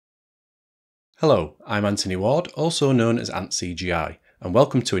Hello, I'm Anthony Ward, also known as antCGi, and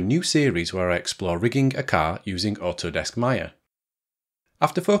welcome to a new series where I explore rigging a car using Autodesk Maya.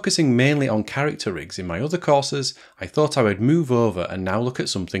 After focusing mainly on character rigs in my other courses, I thought I would move over and now look at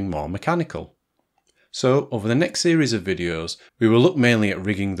something more mechanical. So, over the next series of videos, we will look mainly at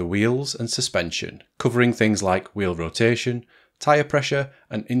rigging the wheels and suspension, covering things like wheel rotation, tyre pressure,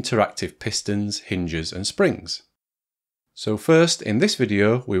 and interactive pistons, hinges, and springs. So first, in this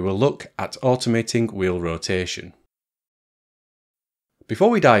video, we will look at automating wheel rotation. Before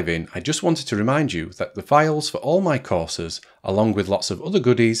we dive in, I just wanted to remind you that the files for all my courses, along with lots of other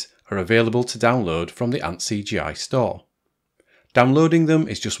goodies, are available to download from the antCGi store. Downloading them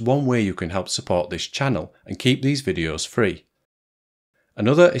is just one way you can help support this channel and keep these videos free.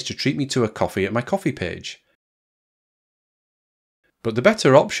 Another is to treat me to a coffee at my coffee page. But the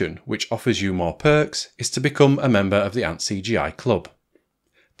better option, which offers you more perks, is to become a member of the antCGi club.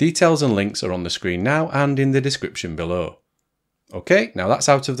 Details and links are on the screen now and in the description below. Okay, now that's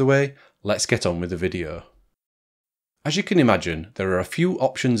out of the way, let's get on with the video. As you can imagine, there are a few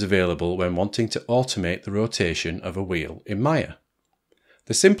options available when wanting to automate the rotation of a wheel in Maya.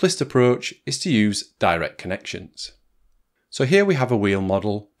 The simplest approach is to use direct connections. So here we have a wheel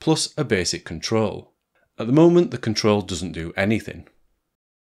model plus a basic control. At the moment, the control doesn't do anything.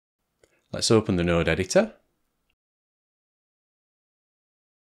 Let's open the node editor.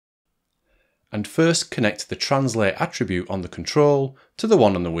 And first connect the translate attribute on the control to the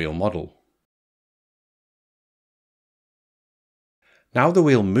one on the wheel model. Now the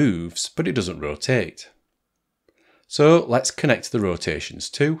wheel moves, but it doesn't rotate. So let's connect the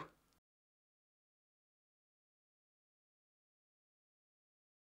rotations too.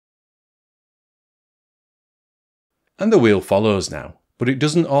 And the wheel follows now, but it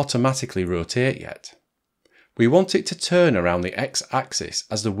doesn't automatically rotate yet. We want it to turn around the x-axis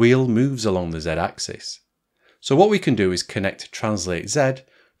as the wheel moves along the z-axis. So what we can do is connect translate z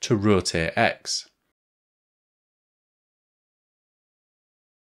to rotate x.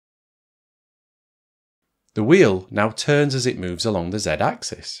 The wheel now turns as it moves along the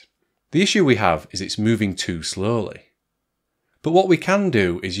z-axis. The issue we have is it's moving too slowly. But what we can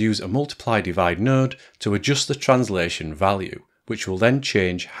do is use a multiply divide node to adjust the translation value, which will then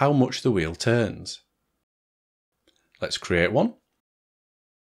change how much the wheel turns. Let's create one.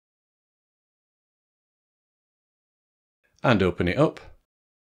 And open it up.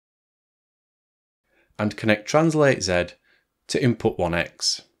 And connect translate z to input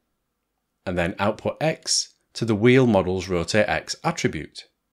 1x. And then output x to the wheel model's rotate x attribute.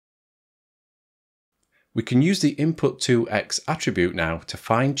 We can use the input2x attribute now to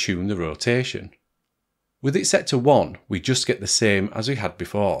fine-tune the rotation. With it set to 1, we just get the same as we had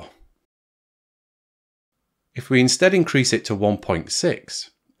before. If we instead increase it to 1.6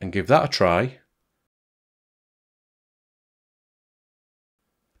 and give that a try,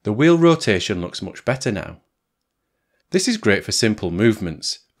 the wheel rotation looks much better now. This is great for simple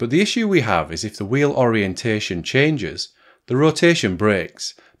movements, but the issue we have is if the wheel orientation changes, the rotation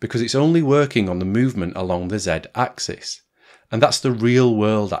breaks because it's only working on the movement along the z-axis. And that's the real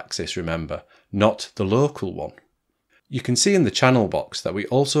world axis, remember, not the local one. You can see in the channel box that we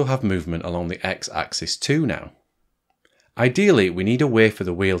also have movement along the x-axis too now. Ideally, we need a way for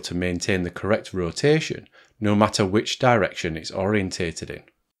the wheel to maintain the correct rotation, no matter which direction it's orientated in.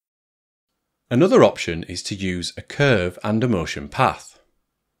 Another option is to use a curve and a motion path.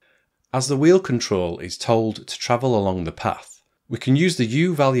 As the wheel control is told to travel along the path, we can use the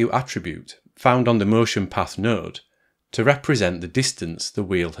u-value attribute found on the motion path node to represent the distance the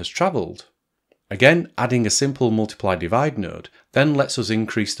wheel has travelled. Again, adding a simple multiply divide node then lets us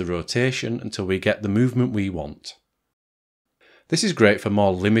increase the rotation until we get the movement we want. This is great for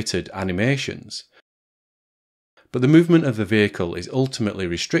more limited animations, but the movement of the vehicle is ultimately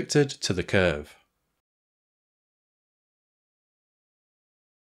restricted to the curve.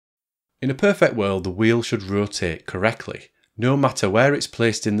 In a perfect world, the wheel should rotate correctly, no matter where it's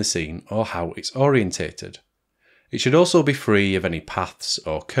placed in the scene or how it's orientated. It should also be free of any paths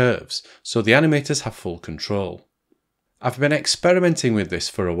or curves, so the animators have full control. I've been experimenting with this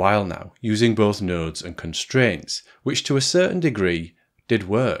for a while now, using both nodes and constraints, which to a certain degree did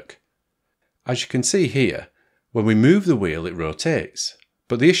work. As you can see here, when we move the wheel it rotates,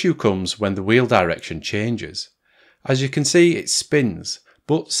 but the issue comes when the wheel direction changes. As you can see, it spins,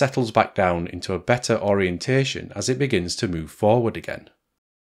 but settles back down into a better orientation as it begins to move forward again.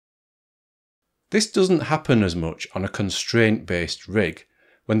 This doesn't happen as much on a constraint-based rig,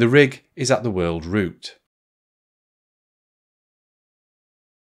 when the rig is at the world root.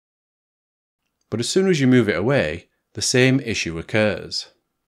 But as soon as you move it away, the same issue occurs.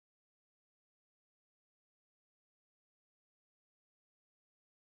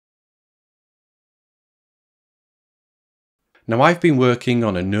 Now I've been working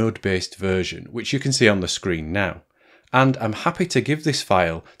on a node-based version, which you can see on the screen now, and I'm happy to give this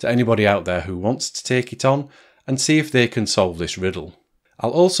file to anybody out there who wants to take it on and see if they can solve this riddle.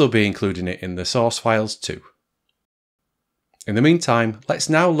 I'll also be including it in the source files too. In the meantime, let's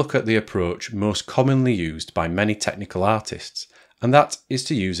now look at the approach most commonly used by many technical artists, and that is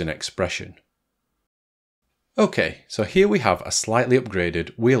to use an expression. Okay, so here we have a slightly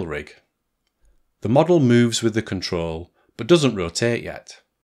upgraded wheel rig. The model moves with the control, but doesn't rotate yet.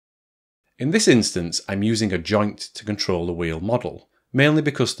 In this instance, I'm using a joint to control the wheel model, mainly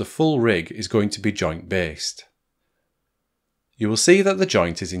because the full rig is going to be joint based. You will see that the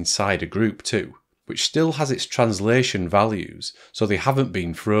joint is inside a group too, which still has its translation values, so they haven't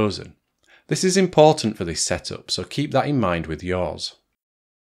been frozen. This is important for this setup, so keep that in mind with yours.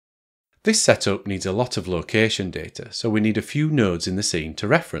 This setup needs a lot of location data, so we need a few nodes in the scene to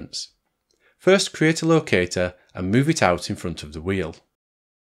reference. First, create a locator and move it out in front of the wheel.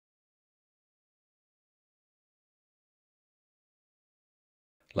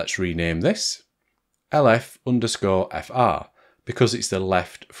 Let's rename this LF_FR because it's the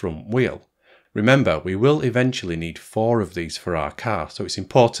left front wheel. Remember, we will eventually need 4 of these for our car, so it's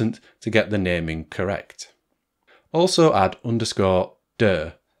important to get the naming correct. Also add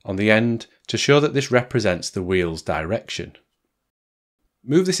 _dir on the end to show that this represents the wheel's direction.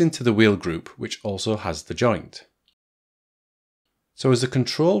 Move this into the wheel group, which also has the joint. So as the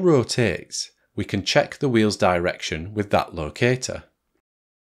control rotates, we can check the wheel's direction with that locator.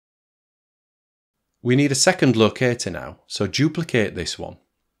 We need a second locator now, so duplicate this one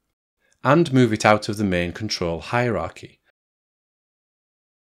and move it out of the main control hierarchy.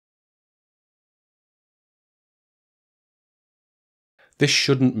 This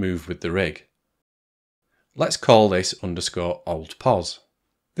shouldn't move with the rig. Let's call this _oldPos.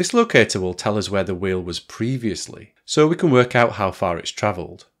 This locator will tell us where the wheel was previously, so we can work out how far it's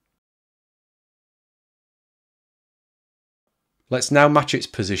travelled. Let's now match its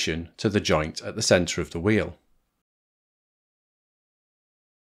position to the joint at the centre of the wheel.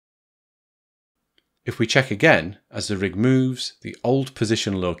 If we check again, as the rig moves, the old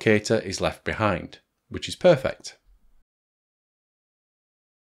position locator is left behind, which is perfect.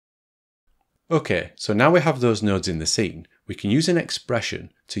 Okay, so now we have those nodes in the scene, we can use an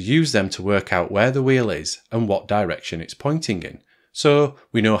expression to use them to work out where the wheel is and what direction it's pointing in, so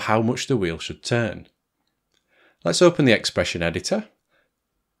we know how much the wheel should turn. Let's open the expression editor.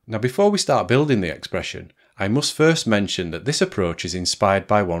 Now before we start building the expression, I must first mention that this approach is inspired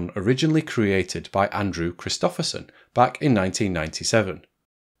by one originally created by Andrew Christofferson back in 1997.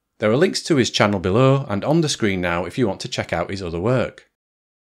 There are links to his channel below and on the screen now if you want to check out his other work.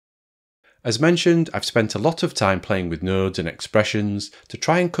 As mentioned, I've spent a lot of time playing with nodes and expressions to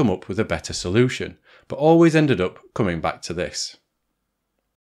try and come up with a better solution, but always ended up coming back to this.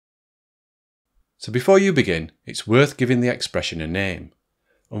 So before you begin, it's worth giving the expression a name.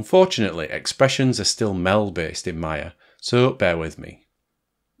 Unfortunately, expressions are still mel based in Maya, so bear with me.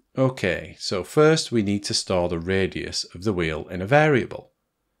 Okay, so first we need to store the radius of the wheel in a variable.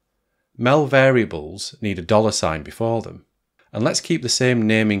 Mel variables need a $sign before them. And let's keep the same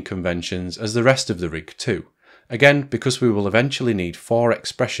naming conventions as the rest of the rig too, again because we will eventually need 4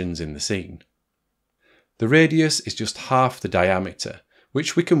 expressions in the scene. The radius is just half the diameter,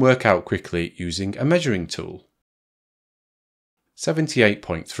 which we can work out quickly using a measuring tool.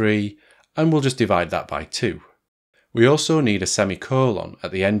 78.3, and we'll just divide that by 2. We also need a semicolon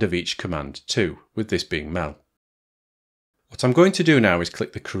at the end of each command too, with this being mel. What I'm going to do now is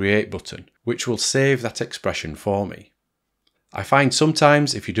click the Create button, which will save that expression for me. I find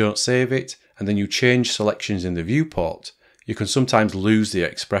sometimes if you don't save it and then you change selections in the viewport, you can sometimes lose the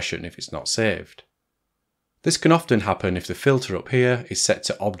expression if it's not saved. This can often happen if the filter up here is set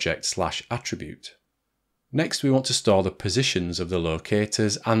to object/attribute. Next we want to store the positions of the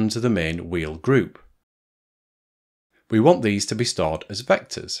locators and the main wheel group. We want these to be stored as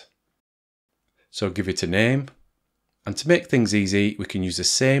vectors. So give it a name, and to make things easy we can use the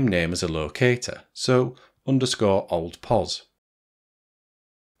same name as a locator, so _oldPos.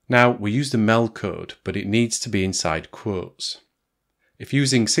 Now we use the mel code, but it needs to be inside quotes. If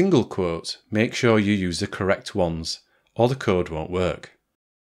using single quotes, make sure you use the correct ones or the code won't work.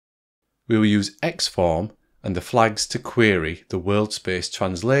 We will use xform and the flags to query the world space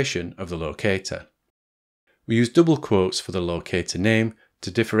translation of the locator. We use double quotes for the locator name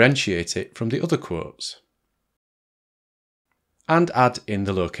to differentiate it from the other quotes. And add in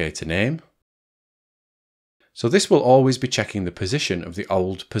the locator name. So this will always be checking the position of the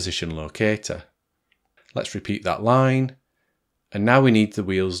old position locator. Let's repeat that line. And now we need the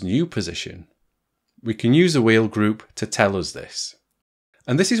wheel's new position. We can use the wheel group to tell us this.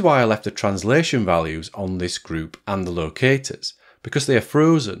 And this is why I left the translation values on this group and the locators, because they are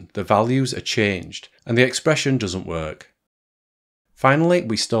frozen, the values are changed, and the expression doesn't work. Finally,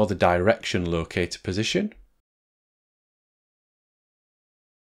 we store the direction locator position.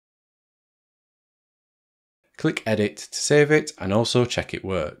 Click Edit to save it and also check it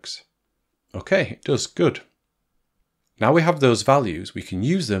works. Okay, it does, good. Now we have those values, we can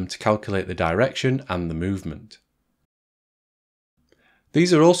use them to calculate the direction and the movement.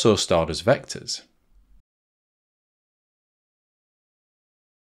 These are also stored as vectors.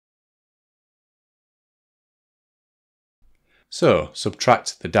 So,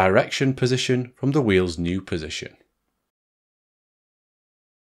 subtract the direction position from the wheel's new position.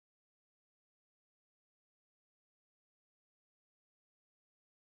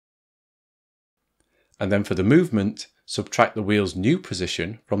 And then for the movement, subtract the wheel's new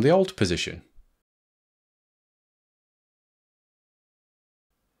position from the old position.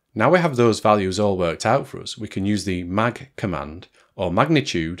 Now we have those values all worked out for us, we can use the mag command or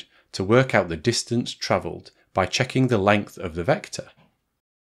magnitude to work out the distance travelled by checking the length of the vector.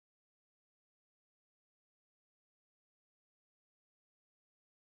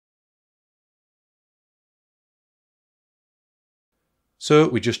 So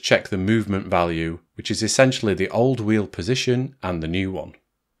we just check the movement value, which is essentially the old wheel position and the new one.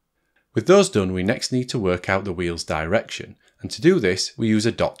 With those done, we next need to work out the wheel's direction, and to do this we use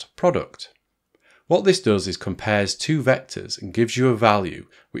a dot product. What this does is compares two vectors and gives you a value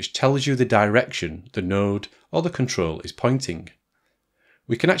which tells you the direction the node or the control is pointing.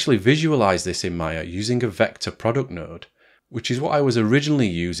 We can actually visualize this in Maya using a vector product node, which is what I was originally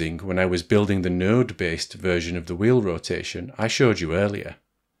using when I was building the node-based version of the wheel rotation I showed you earlier.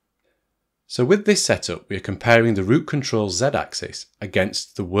 So with this setup, we are comparing the root control z-axis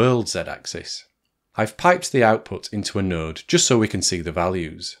against the world z-axis. I've piped the output into a node just so we can see the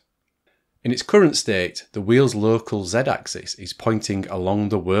values. In its current state, the wheel's local z-axis is pointing along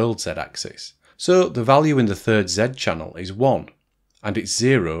the world z-axis, so the value in the third z channel is 1, and it's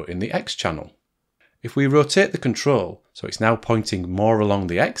 0 in the x channel. If we rotate the control, so it's now pointing more along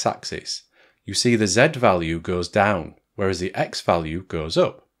the x-axis, you see the z value goes down, whereas the x value goes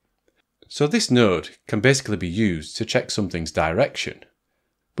up. So this node can basically be used to check something's direction.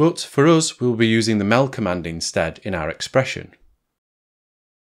 But for us, we'll be using the mel command instead in our expression.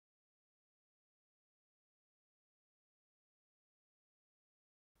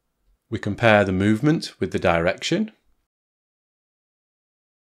 We compare the movement with the direction.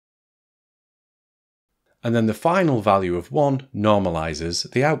 And then the final value of 1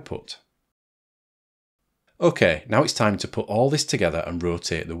 normalizes the output. Okay, now it's time to put all this together and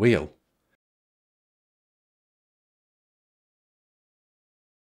rotate the wheel.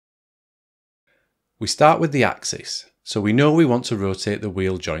 We start with the axis, so we know we want to rotate the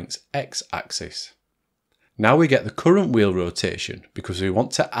wheel joint's x-axis. Now we get the current wheel rotation because we want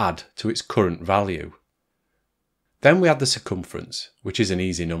to add to its current value. Then we add the circumference, which is an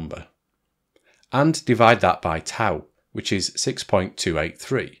easy number, and divide that by tau, which is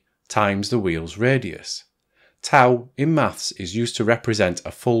 6.283, times the wheel's radius. Tau in maths is used to represent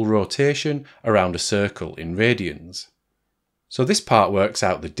a full rotation around a circle in radians. So this part works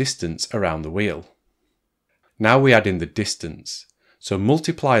out the distance around the wheel. Now we add in the distance, so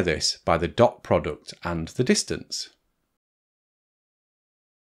multiply this by the dot product and the distance.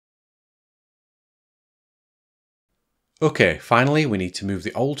 Okay, finally we need to move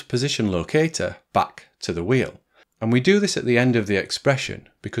the old position locator back to the wheel. And we do this at the end of the expression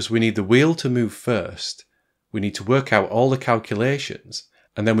because we need the wheel to move first. We need to work out all the calculations,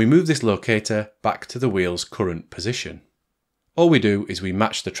 and then we move this locator back to the wheel's current position. All we do is we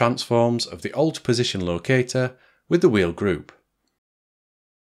match the transforms of the old position locator with the wheel group.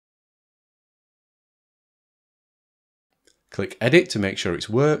 Click Edit to make sure it's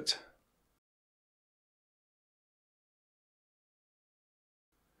worked.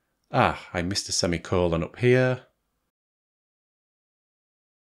 I missed a semicolon up here.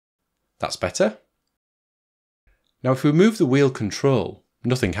 That's better. Now if we move the wheel control,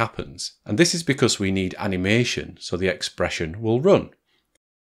 nothing happens, and this is because we need animation so the expression will run.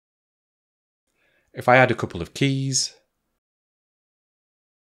 If I add a couple of keys,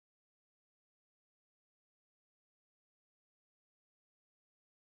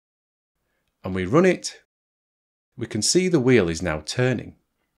 and we run it, we can see the wheel is now turning.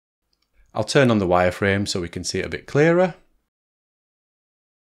 I'll turn on the wireframe so we can see it a bit clearer.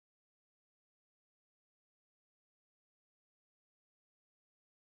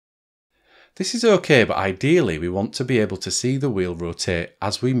 This is okay, but ideally we want to be able to see the wheel rotate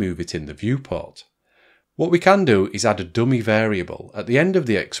as we move it in the viewport. What we can do is add a dummy variable at the end of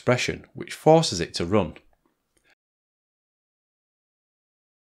the expression which forces it to run.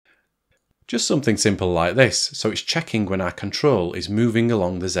 Just something simple like this, so it's checking when our control is moving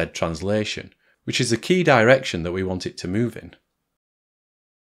along the Z translation, which is the key direction that we want it to move in.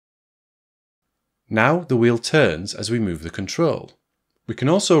 Now the wheel turns as we move the control. We can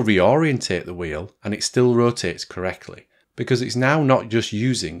also reorientate the wheel and it still rotates correctly, because it's now not just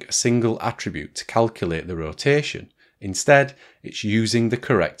using a single attribute to calculate the rotation, instead it's using the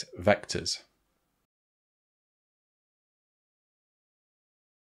correct vectors.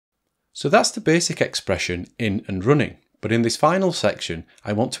 So that's the basic expression in and running, but in this final section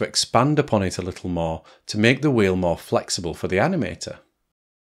I want to expand upon it a little more to make the wheel more flexible for the animator.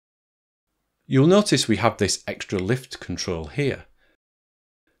 You'll notice we have this extra lift control here.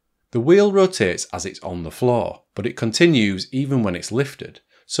 The wheel rotates as it's on the floor, but it continues even when it's lifted,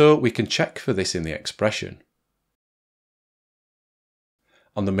 so we can check for this in the expression.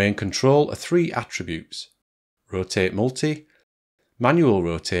 On the main control are three attributes: rotate multi, manual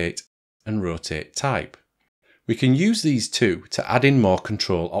rotate, and rotate type. We can use these two to add in more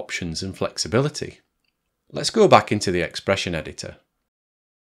control options and flexibility. Let's go back into the expression editor.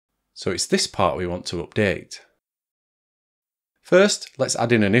 So it's this part we want to update. First, let's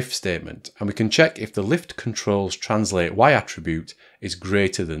add in an if statement, and we can check if the lift controls translate Y attribute is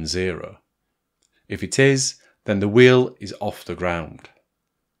greater than 0. If it is, then the wheel is off the ground.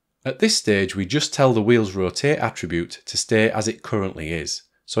 At this stage, we just tell the wheel's rotate attribute to stay as it currently is,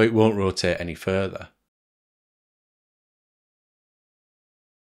 so it won't rotate any further.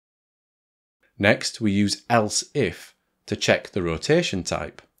 Next, we use else if to check the rotation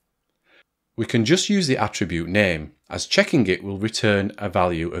type. We can just use the attribute name, as checking it will return a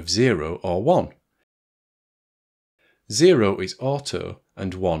value of 0 or 1. 0 is auto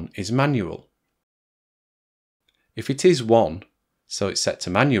and 1 is manual. If it is 1, so it's set to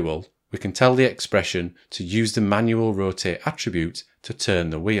manual, we can tell the expression to use the manual rotate attribute to turn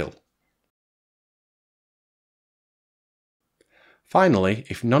the wheel. Finally,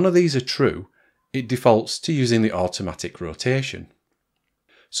 if none of these are true, it defaults to using the automatic rotation.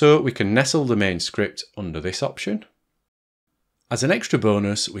 So we can nestle the main script under this option. As an extra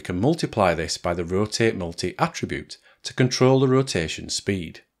bonus, we can multiply this by the rotate multi attribute to control the rotation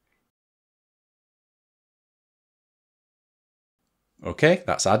speed. Okay,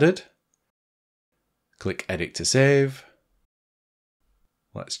 that's added. Click Edit to save.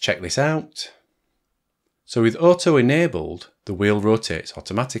 Let's check this out. So with auto enabled, the wheel rotates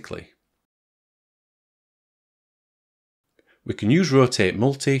automatically. We can use rotate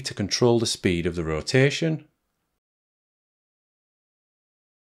multi to control the speed of the rotation.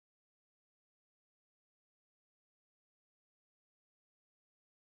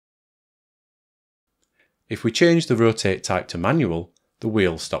 If we change the rotate type to manual, the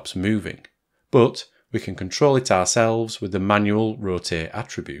wheel stops moving, but we can control it ourselves with the manual rotate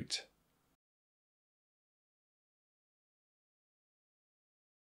attribute.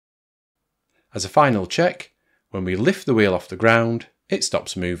 As a final check, when we lift the wheel off the ground, it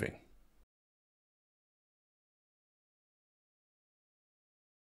stops moving.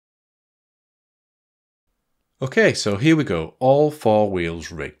 Okay, so here we go, all 4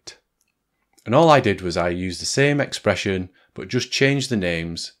 wheels rigged. And all I did was I used the same expression, but just changed the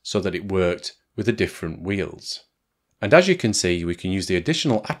names so that it worked with the different wheels. And as you can see, we can use the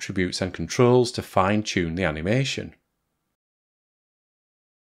additional attributes and controls to fine-tune the animation.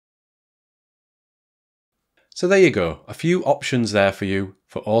 So there you go, a few options there for you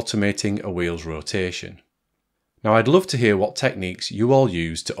for automating a wheel's rotation. Now I'd love to hear what techniques you all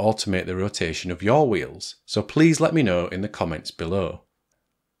use to automate the rotation of your wheels, so please let me know in the comments below.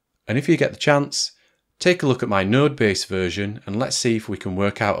 And if you get the chance, take a look at my node-based version and let's see if we can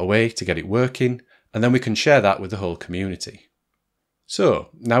work out a way to get it working, and then we can share that with the whole community. So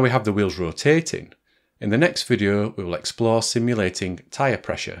now we have the wheels rotating. In the next video we will explore simulating tyre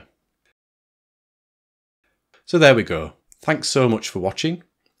pressure. So there we go. Thanks so much for watching.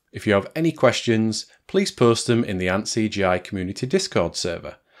 If you have any questions, please post them in the antCGi community Discord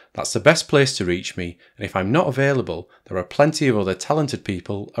server. That's the best place to reach me, and if I'm not available, there are plenty of other talented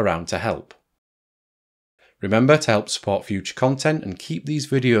people around to help. Remember to help support future content and keep these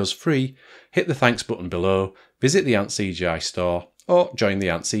videos free, hit the thanks button below, visit the antCGi store, or join the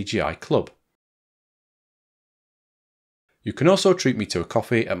antCGi club. You can also treat me to a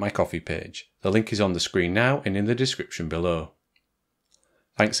coffee at my coffee page. The link is on the screen now and in the description below.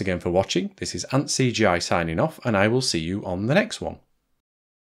 Thanks again for watching. This is antCGi signing off, and I will see you on the next one.